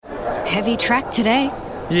Heavy track today.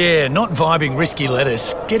 Yeah, not vibing risky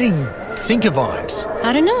lettuce. Getting sinker vibes.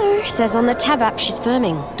 I don't know. Says on the Tab app she's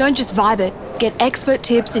firming. Don't just vibe it. Get expert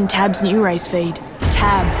tips in Tab's new race feed.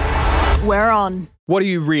 Tab. We're on. What are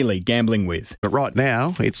you really gambling with? But right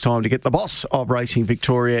now, it's time to get the boss of Racing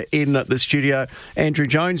Victoria in the studio, Andrew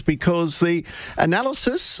Jones, because the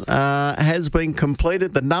analysis has been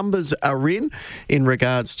completed. The numbers are in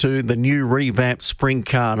regards to the new revamped Spring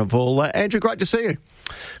Carnival. Andrew, great to see you.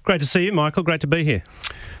 Great to see you, Michael. Great to be here.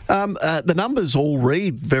 The numbers all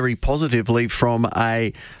read very positively from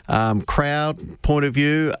a crowd point of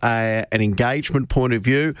view, an engagement point of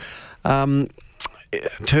view.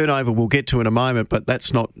 Turnover we'll get to in a moment, but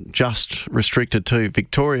that's not just restricted to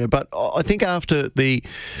Victoria. But I think after the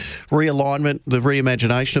realignment, the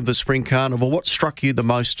reimagination of the Spring Carnival, what struck you the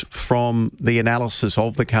most from the analysis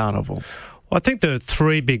of the Carnival? Well, I think there are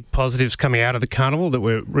three big positives coming out of the Carnival that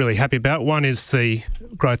we're really happy about. One is the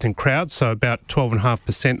growth in crowds, so about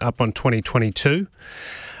 12.5% up on 2022.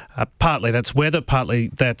 Partly that's weather, partly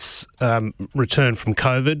that's return from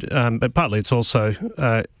COVID, but partly it's also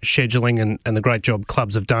scheduling and the great job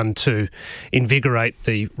clubs have done to invigorate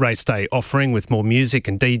the race day offering with more music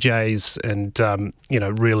and DJs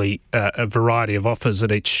and, really a variety of offers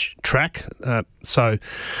at each track. So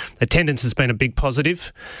attendance has been a big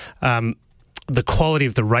positive. The quality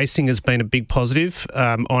of the racing has been a big positive.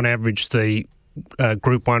 On average, the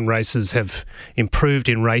Group 1 races have improved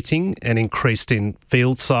in rating and increased in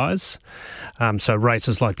field size. So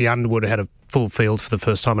races like the Underwood had a full field for the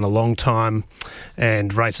first time in a long time,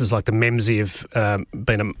 and races like the Memsie have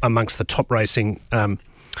been amongst the top racing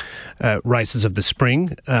races of the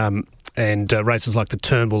spring. And races like the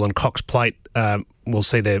Turnbull and Cox Plate will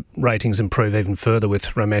see their ratings improve even further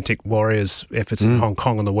with Romantic Warriors efforts in Hong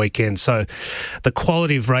Kong on the weekend. So the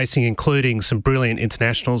quality of racing, including some brilliant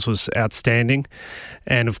internationals, was outstanding.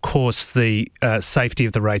 And, of course, the safety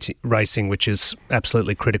of the racing, which is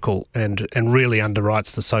absolutely critical and really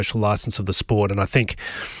underwrites the social licence of the sport. And I think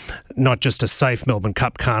not just a safe Melbourne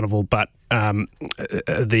Cup Carnival, but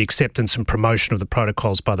the acceptance and promotion of the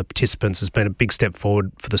protocols by the participants has been a big step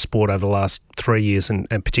forward for the sport over the last 3 years and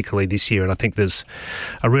particularly this year. And I think there's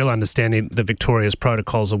a real understanding that Victoria's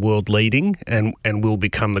protocols are world leading and will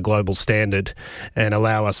become the global standard and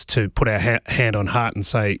allow us to put our hand on heart and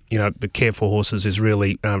say, the care for horses is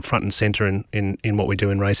really front and centre in what we do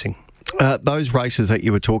in racing. Those races that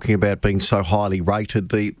you were talking about being so highly rated,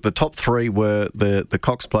 the top three were the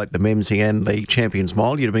Cox Plate, the Memsie and the Champions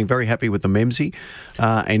Mile. You'd have been very happy with the Memsie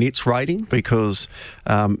and its rating because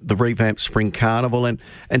the revamped Spring Carnival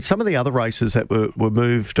and some of the other races that were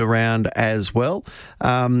moved around as well.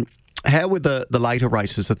 How were the later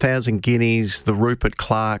races, the 1,000 Guineas, the Rupert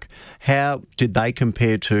Clark, how did they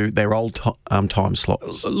compare to their old time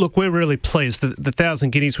slots? Look, we're really pleased. The 1,000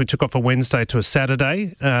 Guineas we took off a Wednesday to a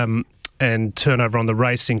Saturday, and turnover on the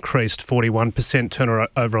race increased 41%.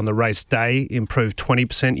 Turnover on the race day improved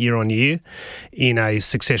 20% year on year in a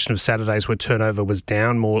succession of Saturdays where turnover was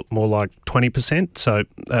down more like 20%. So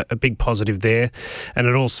a big positive there. And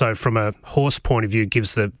it also, from a horse point of view,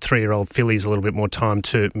 gives the 3-year-old fillies a little bit more time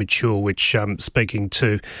to mature, which speaking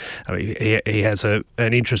to, he has an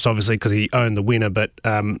interest obviously because he owned the winner, but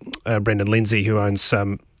Brendan Lindsay, who owns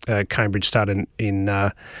Cambridge Stud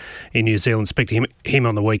in New Zealand, speaking to him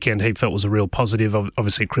on the weekend, he felt was a real positive.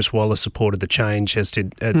 Obviously, Chris Wallace supported the change, as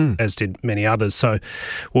did many others. So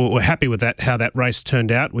we're happy with that, how that race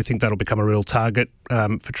turned out. We think that'll become a real target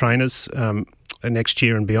for trainers next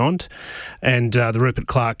year and beyond. And the Rupert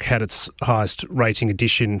Clark had its highest rating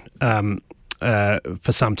edition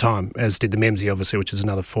for some time, as did the Memsie, obviously, which is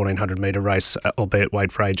another 1,400-metre race, albeit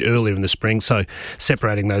weight for age, earlier in the spring. So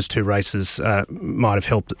separating those two races might have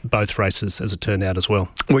helped both races, as it turned out as well.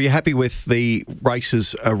 Were you happy with the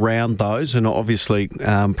races around those? And obviously,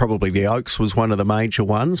 probably the Oaks was one of the major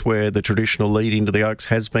ones, where the traditional lead into the Oaks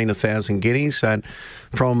has been 1,000 Guineas. And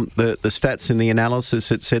from the stats in the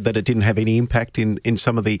analysis, it said that it didn't have any impact in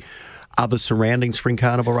some of the other surrounding Spring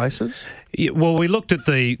Carnival races? Yeah, well, we looked at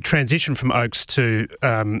the transition from Oaks to,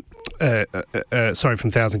 from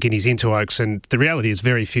 1,000 Guineas into Oaks, and the reality is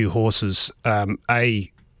very few horses,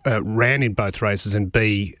 ran in both races and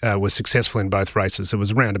B, were successful in both races. It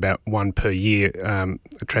was around about one per year,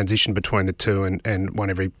 a transition between the two, and one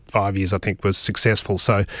every 5 years, I think, was successful.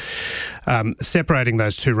 So separating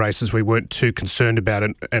those two races, we weren't too concerned about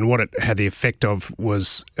it, and what it had the effect of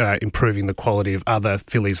was improving the quality of other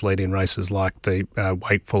fillies lead-in races like the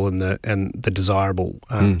Wakeful and the Desirable.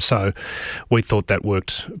 So we thought that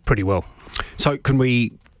worked pretty well. So can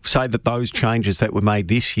we say that those changes that were made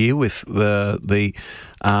this year with the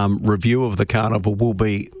review of the carnival will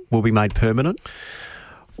be made permanent?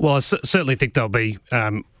 Well, I certainly think they'll be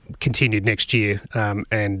continued next year,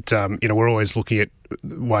 and we're always looking at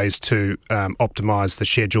ways to optimise the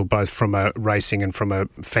schedule, both from a racing and from a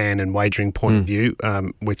fan and wagering point of view.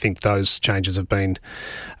 We think those changes have been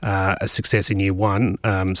a success in year one,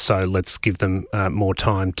 so let's give them more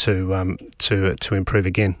time to improve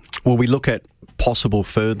again. Will we look at possible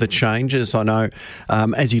further changes? I know,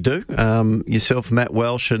 as you do, yourself, Matt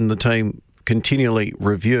Welsh, and the team continually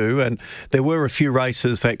review, and there were a few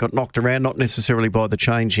races that got knocked around, not necessarily by the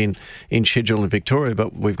change in schedule in Victoria,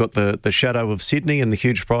 but we've got the shadow of Sydney and the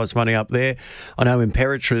huge prize money up there. I know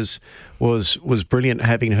Imperatriz was brilliant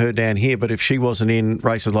having her down here, but if she wasn't in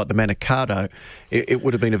races like the Manikato, it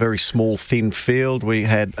would have been a very small, thin field. We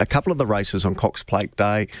had a couple of the races on Cox Plate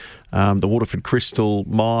Day, the Waterford Crystal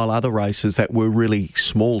Mile, other races that were really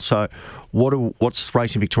small. So what's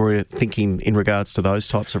Racing Victoria thinking in regards to those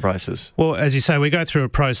types of races? Well, as you say, we go through a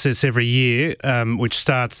process every year, which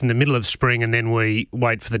starts in the middle of spring, and then we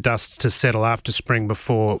wait for the dust to settle after spring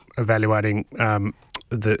before evaluating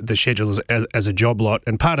the schedule as a job lot.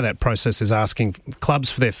 And part of that process is asking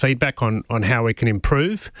clubs for their feedback on how we can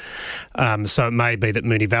improve. So it may be that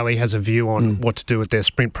Moonee Valley has a view on what to do with their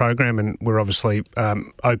sprint program, and we're obviously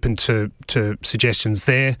open to suggestions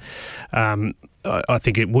there. I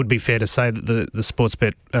think it would be fair to say that the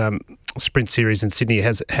Sportsbet sprint series in Sydney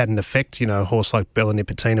has had an effect. You know, a horse like Bella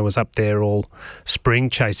Nipotina was up there all spring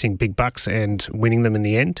chasing big bucks and winning them in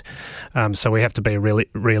the end. So we have to be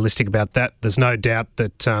realistic about that. There's no doubt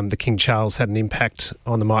that the King Charles had an impact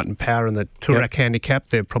on the Might and Power and the Toorak handicap.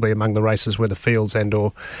 They're probably among the races where the fields and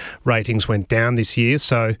or ratings went down this year.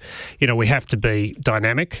 So, we have to be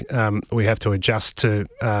dynamic. We have to adjust to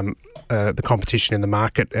the competition in the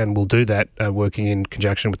market, and we'll do that working in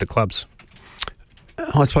conjunction with the clubs.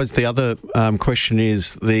 I suppose the other question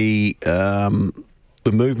is the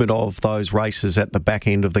movement of those races at the back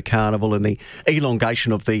end of the carnival and the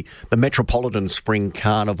elongation of the Metropolitan Spring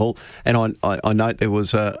Carnival. And I note there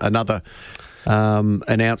was another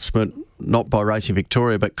announcement, not by Racing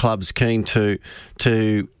Victoria, but clubs keen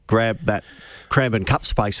to grab that Cranbourne Cup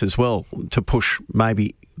space as well, to push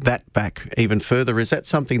maybe that back even further. Is that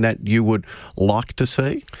something that you would like to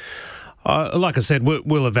see? Like I said,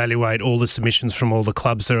 we'll evaluate all the submissions from all the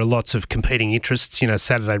clubs. There are lots of competing interests.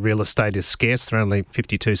 Saturday real estate is scarce. There are only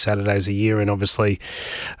 52 Saturdays a year, and obviously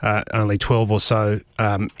only 12 or so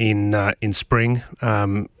in spring.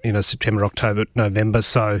 September, October, November.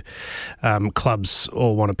 So clubs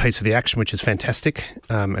all want a piece of the action, which is fantastic.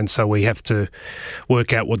 And so we have to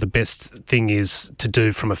work out what the best thing is to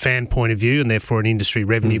do from a fan point of view, and therefore an industry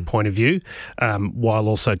revenue point of view, while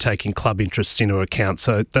also taking club interests into account.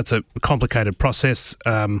 So that's a complicated process.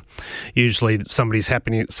 Usually somebody's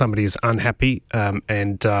happy, somebody is unhappy,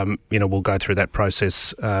 and we'll go through that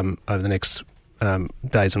process over the next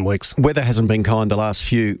days and weeks. Weather hasn't been kind the last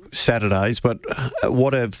few Saturdays, but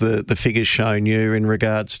what have the figures shown you in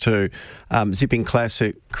regards to Zipping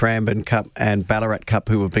Classic, Cranbourne Cup and Ballarat Cup,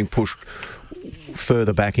 who have been pushed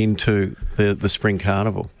further back into the Spring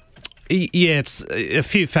Carnival? Yeah, it's a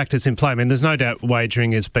few factors in play. I mean, there's no doubt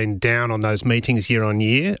wagering has been down on those meetings year on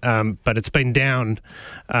year, but it's been down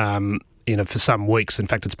for some weeks. In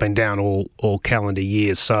fact, it's been down all calendar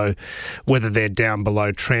years. So whether they're down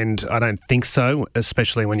below trend, I don't think so,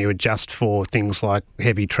 especially when you adjust for things like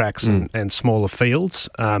heavy tracks and smaller fields.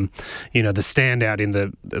 The standout in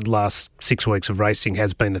the last 6 weeks of racing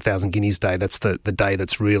has been the 1,000 Guineas Day. That's the day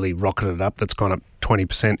that's really rocketed up. That's gone up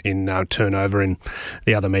 20% in turnover, and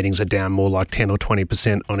the other meetings are down more like 10 or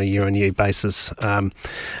 20% on a year-on-year basis. And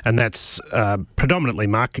that's predominantly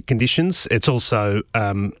market conditions. It's also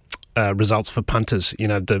results for punters.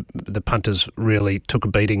 The punters really took a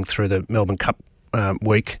beating through the Melbourne Cup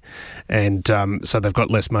week, and so they've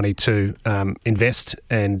got less money to invest,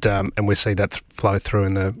 and we see that flow through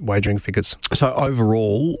in the wagering figures. So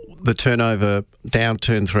overall, the turnover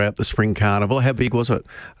downturn throughout the Spring Carnival, how big was it?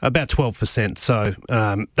 About 12%. So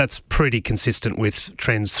that's pretty consistent with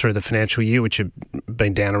trends through the financial year, which have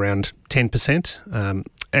been down around 10%.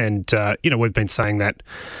 We've been saying that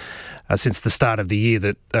since the start of the year,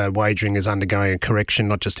 that wagering is undergoing a correction,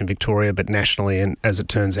 not just in Victoria, but nationally, and as it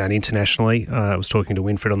turns out, internationally. I was talking to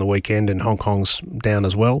Winfred on the weekend, and Hong Kong's down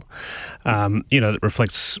as well. That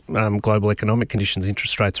reflects global economic conditions.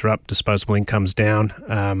 Interest rates are up, disposable income's down,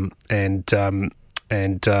 and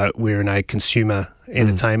we're in a consumer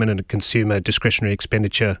entertainment and a consumer discretionary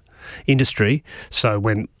expenditure industry. So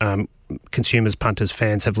when consumers, punters,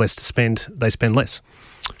 fans have less to spend, they spend less.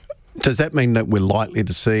 Does that mean that we're likely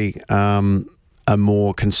to see a a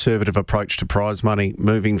more conservative approach to prize money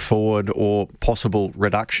moving forward, or possible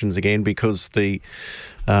reductions again because the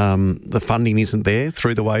funding isn't there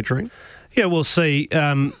through the wagering? Yeah, we'll see.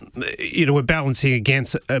 We're balancing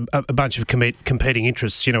against a bunch of competing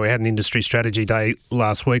interests. We had an industry strategy day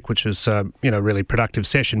last week, which was, a really productive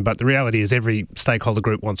session. But the reality is every stakeholder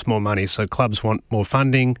group wants more money. So clubs want more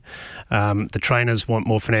funding. The trainers want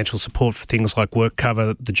more financial support for things like work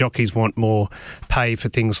cover. The jockeys want more pay for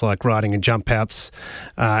things like riding and jump outs.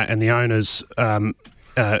 And the owners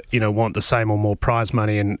want the same or more prize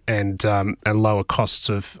money and lower costs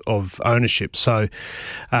of ownership. So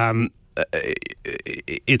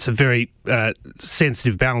it's a very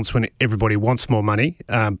sensitive balance when everybody wants more money,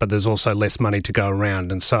 but there's also less money to go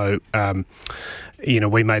around. And so,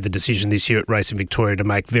 we made the decision this year at Racing Victoria to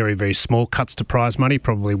make very, very small cuts to prize money,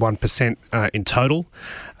 probably 1% in total,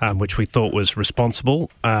 which we thought was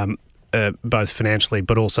responsible. Both financially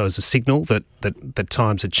but also as a signal that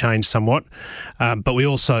times had changed somewhat. But we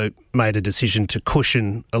also made a decision to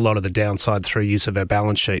cushion a lot of the downside through use of our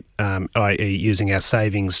balance sheet, i.e. using our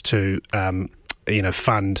savings to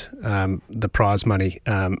fund the prize money.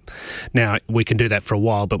 Now, we can do that for a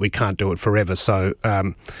while, but we can't do it forever. So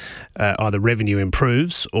either revenue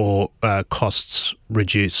improves or costs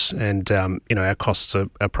reduce. And, our costs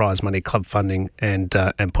are prize money, club funding and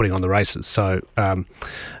putting on the races. So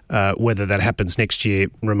whether that happens next year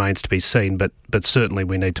remains to be seen, but certainly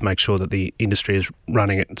we need to make sure that the industry is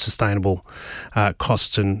running at sustainable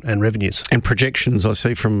costs and revenues. And projections I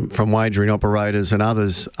see from wagering operators and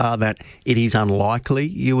others are that it is unlikely,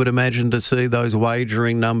 you would imagine, to see those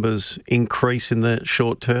wagering numbers increase in the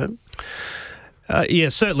short term? Yeah,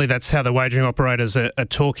 certainly that's how the wagering operators are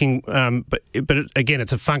talking. But again,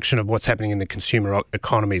 it's a function of what's happening in the consumer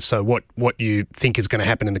economy. So what you think is going to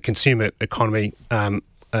happen in the consumer economy,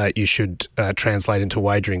 you should translate into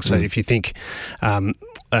wagering. So if you think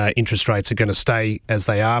interest rates are going to stay as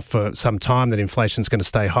they are for some time, that inflation's going to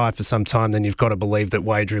stay high for some time, then you've got to believe that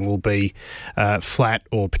wagering will be flat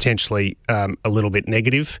or potentially a little bit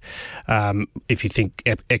negative. If you think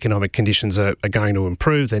economic conditions are going to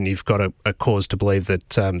improve, then you've got a cause to believe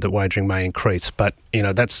that wagering may increase. But,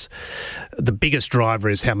 that's the biggest driver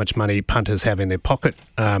is how much money punters have in their pocket.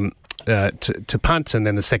 To punt, and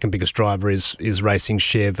then the second biggest driver is racing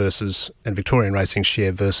share and Victorian racing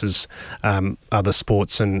share versus other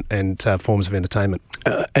sports and forms of entertainment.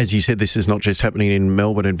 As you said, this is not just happening in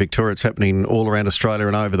Melbourne and Victoria; it's happening all around Australia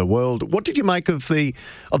and over the world. What did you make of the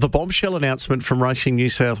bombshell announcement from Racing New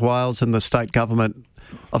South Wales and the state government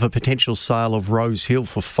of a potential sale of Rose Hill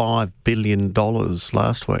for $5 billion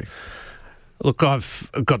last week? Look,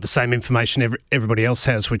 I've got the same information everybody else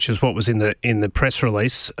has, which is what was in the press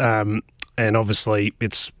release. And obviously,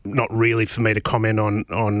 it's not really for me to comment on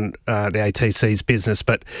the ATC's business.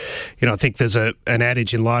 But, I think there's an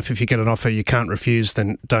adage in life: if you get an offer you can't refuse,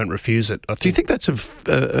 then don't refuse it. Do you think that's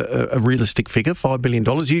a realistic figure, $5 billion?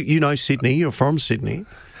 You know Sydney, you're from Sydney.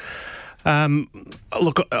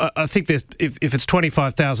 Look, I think there's if it's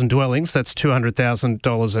 25,000 dwellings, that's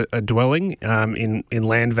 $200,000 a dwelling in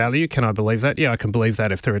land value. Can I believe that? Yeah, I can believe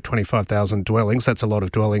that. If there are 25,000 dwellings, that's a lot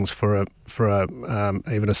of dwellings for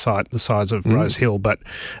even a site the size of Rose Hill. But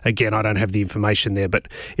again, I don't have the information there. But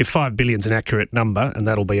if $5 billion is an accurate number, and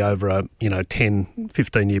that'll be over a 10,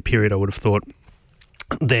 15 year period, I would have thought,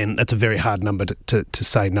 then that's a very hard number to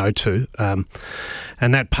say no to.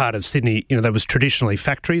 And that part of Sydney, there was traditionally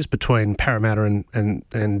factories between Parramatta and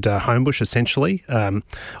Homebush, essentially.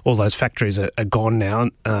 All those factories are gone now,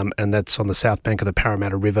 and that's on the south bank of the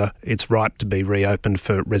Parramatta River. It's ripe to be reopened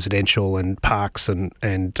for residential and parks and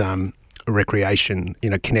recreation,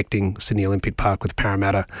 connecting Sydney Olympic Park with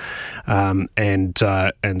Parramatta. And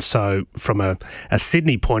so from a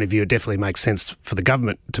Sydney point of view, it definitely makes sense for the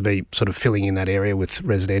government to be sort of filling in that area with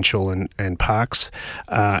residential and parks.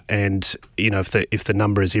 And, if the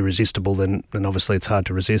number is irresistible, then obviously it's hard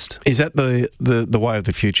to resist. Is that the way of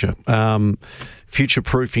the future?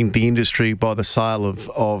 Future-proofing the industry by the sale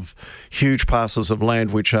of huge parcels of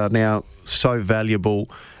land which are now so valuable,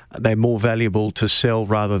 they're more valuable to sell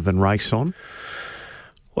rather than race on?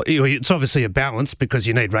 Well, it's obviously a balance, because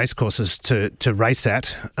you need racecourses to race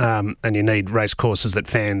at, and you need racecourses that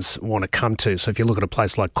fans want to come to. So if you look at a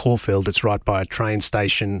place like Caulfield, it's right by a train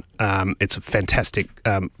station. It's a fantastic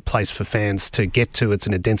place for fans to get to. It's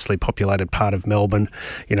in a densely populated part of Melbourne.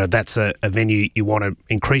 That's a venue you want to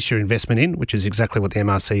increase your investment in, which is exactly what the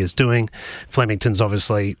MRC is doing. Flemington's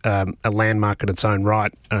obviously a landmark in its own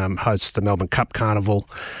right, hosts the Melbourne Cup Carnival.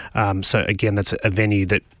 So again, that's a venue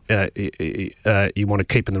that you want to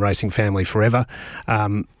keep in the racing family forever,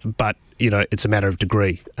 but it's a matter of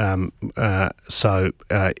degree. So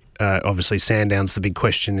obviously Sandown's the big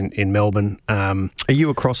question in Melbourne. Are you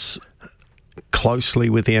across closely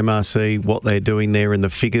with the MRC, what they're doing there in the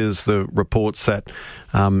figures, the reports that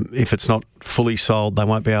if it's not fully sold, they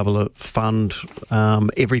won't be able to fund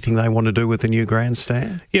everything they want to do with the new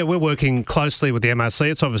grandstand? Yeah, we're working closely with the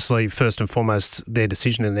MRC. It's obviously first and foremost their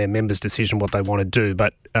decision and their members' decision what they want to do.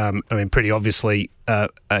 But, pretty obviously a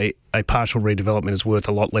partial redevelopment is worth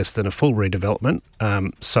a lot less than a full redevelopment.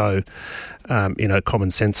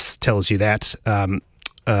 Common sense tells you that.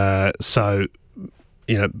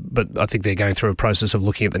 But I think they're going through a process of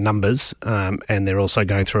looking at the numbers, and they're also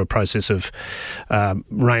going through a process of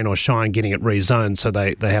rain or shine, getting it rezoned, so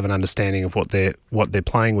they have an understanding of what they're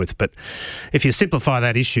playing with. But if you simplify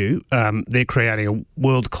that issue, they're creating a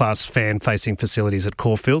world-class fan-facing facilities at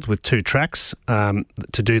Caulfield with 2 tracks. To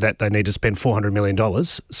do that, they need to spend $400 million.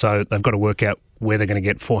 So they've got to work out where they're going to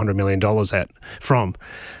get $400 million from.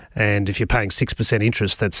 And if you're paying 6%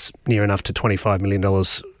 interest, that's near enough to $25 million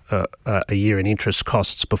a year in interest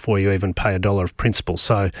costs before you even pay $1 of principal.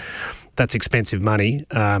 So that's expensive money,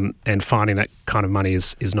 and finding that kind of money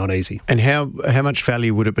is not easy. And how much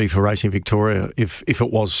value would it be for Racing Victoria if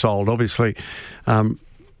it was sold? Obviously,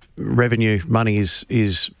 revenue money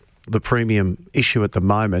is the premium issue at the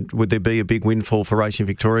moment. Would there be a big windfall for Racing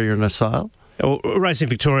Victoria in a sale? Well, Racing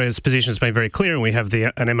Victoria's position has been very clear, and we have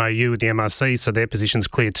an MOU with the MRC, so their position's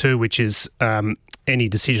clear too, which is any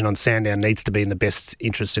decision on Sandown needs to be in the best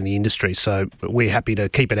interest in the industry. So we're happy to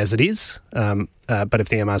keep it as it is, but if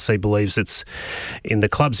the MRC believes it's in the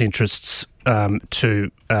club's interests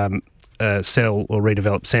to sell or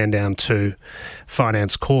redevelop Sandown to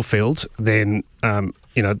finance Caulfield, then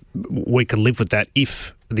we can live with that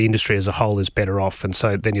if the industry as a whole is better off. And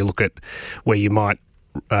so then you look at where you might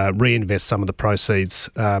reinvest some of the proceeds,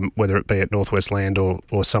 whether it be at Northwest Land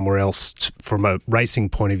or somewhere else, from a racing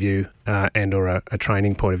point of view and or a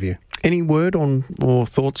training point of view. Any word on or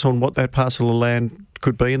thoughts on what that parcel of land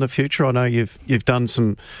could be in the future? I know you've done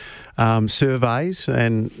some surveys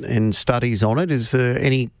and studies on it. Is there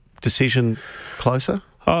any decision closer?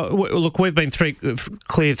 Look, we've been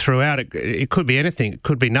clear throughout. It could be anything. It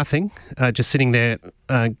could be nothing. Just sitting there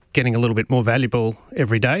getting a little bit more valuable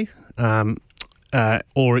every day.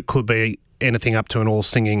 Or it could be anything up to an all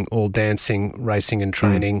singing, all dancing, racing and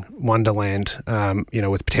training wonderland,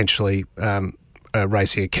 with potentially a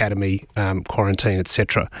racing academy, quarantine,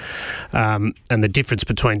 etc. And the difference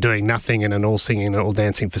between doing nothing and an all singing and all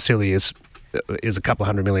dancing facility is a couple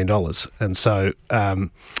of $100 million. And so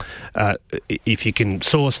if you can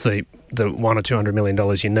source the $100 or $200 million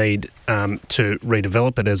you need to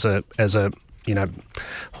redevelop it as a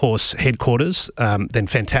horse headquarters, then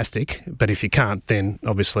fantastic. But if you can't, then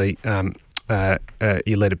obviously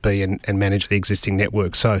you let it be and manage the existing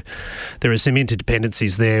network. So there are some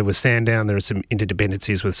interdependencies there with Sandown. There are some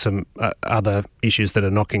interdependencies with some other issues that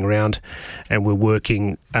are knocking around, and we're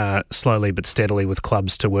working slowly but steadily with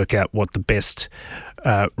clubs to work out what the best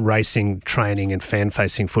racing, training and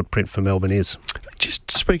fan-facing footprint for Melbourne is.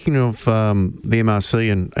 Just speaking of the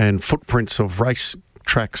MRC and footprints of race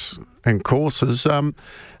tracks and courses,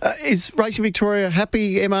 is Racing Victoria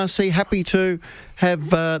happy, MRC happy to have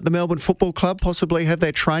the Melbourne Football Club possibly have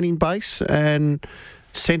their training base and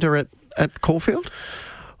centre at Caulfield?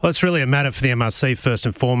 Well, it's really a matter for the MRC first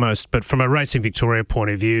and foremost, but from a Racing Victoria point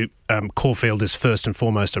of view, Caulfield is first and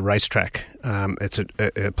foremost a racetrack. It's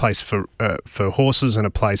a place for horses and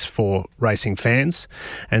a place for racing fans,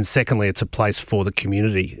 and secondly, it's a place for the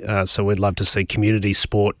community. So we'd love to see community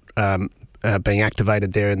sport being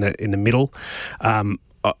activated there in the middle.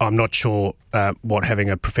 I'm not sure what having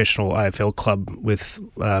a professional AFL club with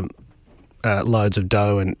loads of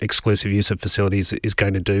dough and exclusive use of facilities is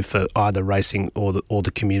going to do for either racing or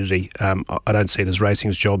the community. I don't see it as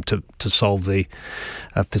racing's job to solve the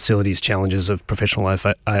facilities challenges of professional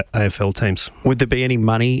AFL teams. Would there be any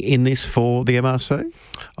money in this for the MRC?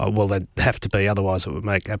 Well, there'd have to be, otherwise it would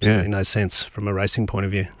make absolutely no sense from a racing point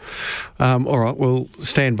of view. All right, we'll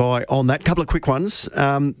stand by on that. Couple of quick ones.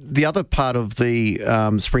 The other part of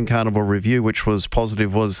the Spring Carnival review, which was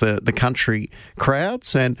positive, was the country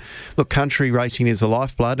crowds. And look, country racing is the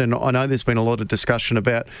lifeblood, and I know there's been a lot of discussion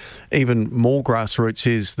about even more grassroots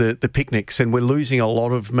is the picnics, and we're losing a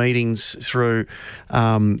lot of meetings through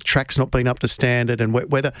tracks not being up to standard and wet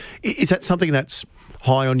weather. Is that something that's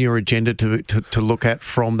high on your agenda to look at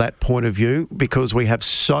from that point of view? Because we have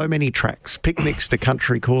so many tracks, picnics to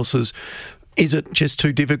country courses. Is it just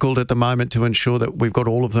too difficult at the moment to ensure that we've got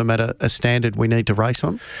all of them at a standard we need to race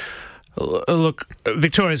on? Look,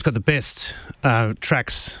 Victoria's got the best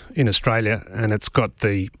tracks in Australia, and it's got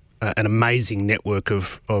an amazing network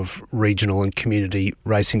of regional and community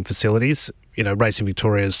racing facilities. You know, Racing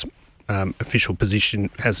Victoria's official position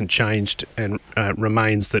hasn't changed and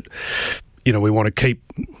remains that, you know, we want to keep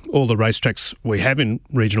all the racetracks we have in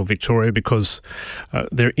regional Victoria because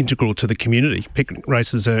they're integral to the community. Picnic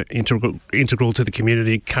races are integral to the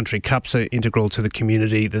community. Country Cups are integral to the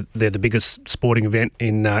community. They're the biggest sporting event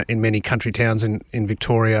in many country towns in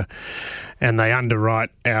Victoria, and they underwrite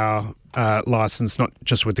our licence not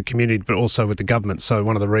just with the community but also with the government. So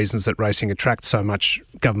one of the reasons that racing attracts so much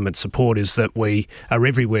government support is that we are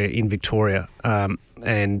everywhere in Victoria,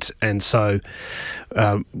 and so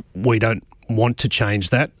we don't want to change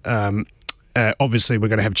that. Obviously, we're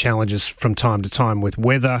going to have challenges from time to time with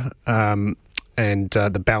weather and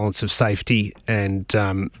the balance of safety and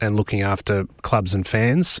looking after clubs and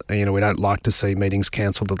fans. You know, we don't like to see meetings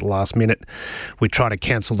cancelled at the last minute. We try to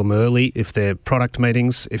cancel them early if they're product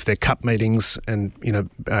meetings, if they're cup meetings, and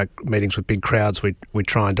meetings with big crowds. We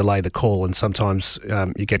try and delay the call, and sometimes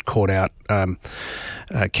you get caught out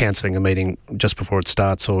cancelling a meeting just before it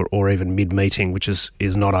starts or even mid-meeting, which is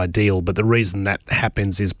not ideal. But the reason that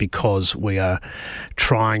happens is because we are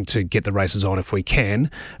trying to get the races on if we can,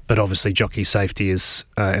 but obviously jockey safety is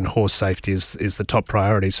and horse safety is the top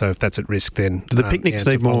priority. So if that's at risk, then do the picnics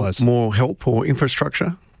need more help or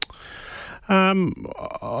infrastructure? I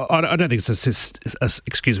don't think it's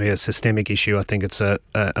a systemic issue. I think it's a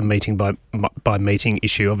meeting by meeting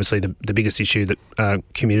issue. Obviously, the biggest issue that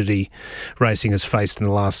community racing has faced in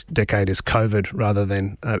the last decade is COVID, rather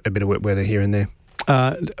than a bit of wet weather here and there.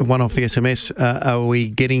 One off the SMS, are we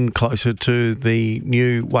getting closer to the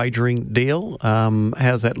new wagering deal?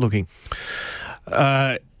 How's that looking?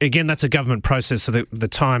 Again, that's a government process, so the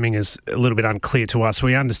timing is a little bit unclear to us.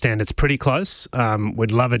 We understand it's pretty close.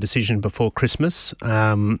 We'd love a decision before Christmas,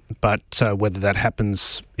 but whether that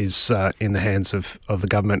happens is in the hands of the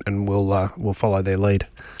government, and we'll follow their lead.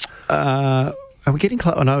 Are we getting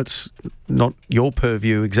close? I know it's not your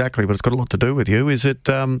purview exactly, but it's got a lot to do with you. Is it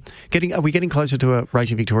are we getting closer to a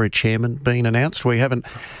Racing Victoria chairman being announced? We haven't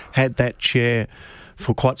had that chair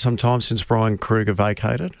for quite some time since Brian Kruger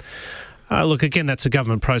vacated. Look, again, that's a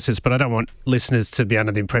government process, but I don't want listeners to be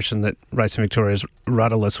under the impression that Racing Victoria is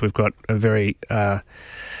rudderless. We've got a very,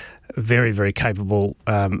 very capable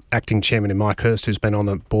acting chairman in Mike Hurst, who's been on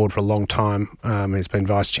the board for a long time. He's been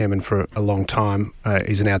vice chairman for a long time.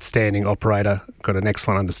 He's an outstanding operator, got an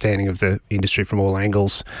excellent understanding of the industry from all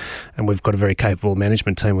angles, and we've got a very capable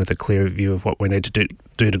management team with a clear view of what we need to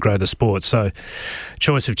do to grow the sport. So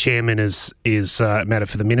choice of chairman is a matter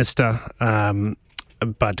for the minister,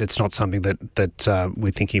 but it's not something that we're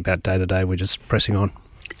thinking about day to day. We're just pressing on.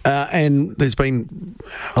 And there's been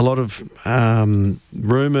a lot of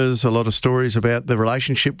rumours, a lot of stories about the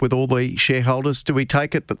relationship with all the shareholders. Do we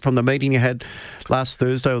take it that from the meeting you had last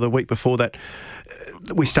Thursday or the week before that,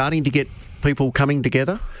 we're starting to get people coming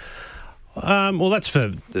together? Well, that's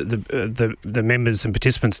for the members and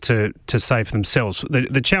participants to say for themselves.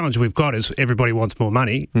 The challenge we've got is everybody wants more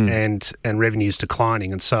money and revenue's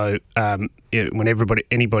declining, and so when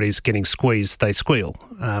anybody's getting squeezed, they squeal,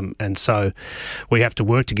 and so we have to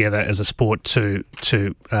work together as a sport to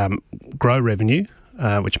grow revenue.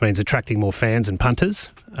 Which means attracting more fans and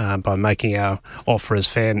punters by making our offer as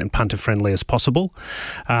fan and punter friendly as possible,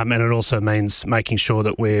 and it also means making sure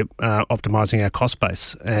that we're optimising our cost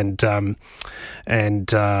base, and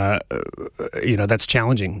that's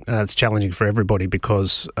challenging. It's challenging for everybody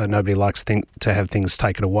because nobody likes to have things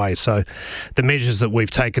taken away. So the measures that we've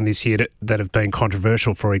taken this year that have been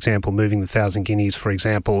controversial, for example, moving the 1,000 guineas, for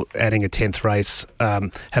example, adding a 10th race,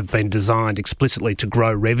 have been designed explicitly to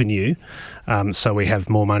grow revenue. So we have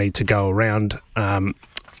more money to go around,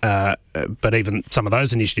 but even some of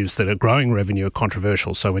those initiatives that are growing revenue are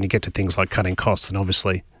controversial. So when you get to things like cutting costs, then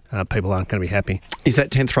obviously people aren't going to be happy. Is that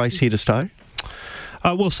 10th race here to stay?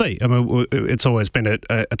 We'll see. I mean, it's always been a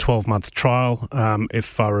 12-month trial.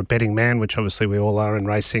 If I were a betting man, which obviously we all are in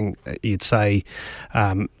racing, you'd say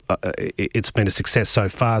it's been a success so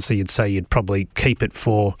far, so you'd say you'd probably keep it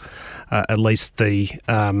for at least the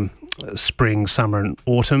spring, summer and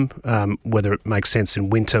autumn. Whether it makes sense in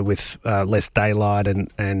winter with less daylight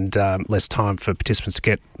and less time for participants to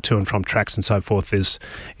get to and from tracks and so forth is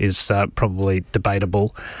probably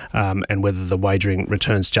debatable, and whether the wagering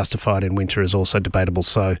return's justified in winter is also debatable.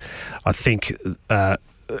 So I think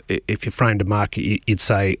if you framed a market, you'd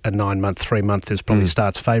say a 9-month, 3-month is probably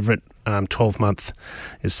Start's favourite 12-month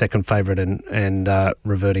is second favourite, and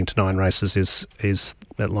reverting to 9 races is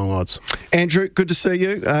at long odds. Andrew, good to see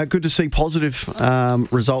you. Good to see positive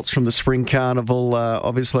results from the Spring Carnival.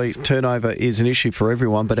 Obviously, turnover is an issue for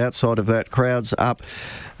everyone, but outside of that, crowds up,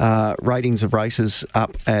 ratings of races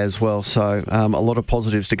up as well. So a lot of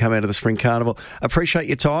positives to come out of the Spring Carnival. Appreciate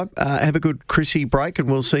your time. Have a good Chrissy break, and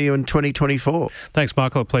we'll see you in 2024. Thanks,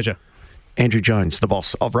 Michael. A pleasure. Andrew Jones, the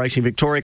boss of Racing Victoria.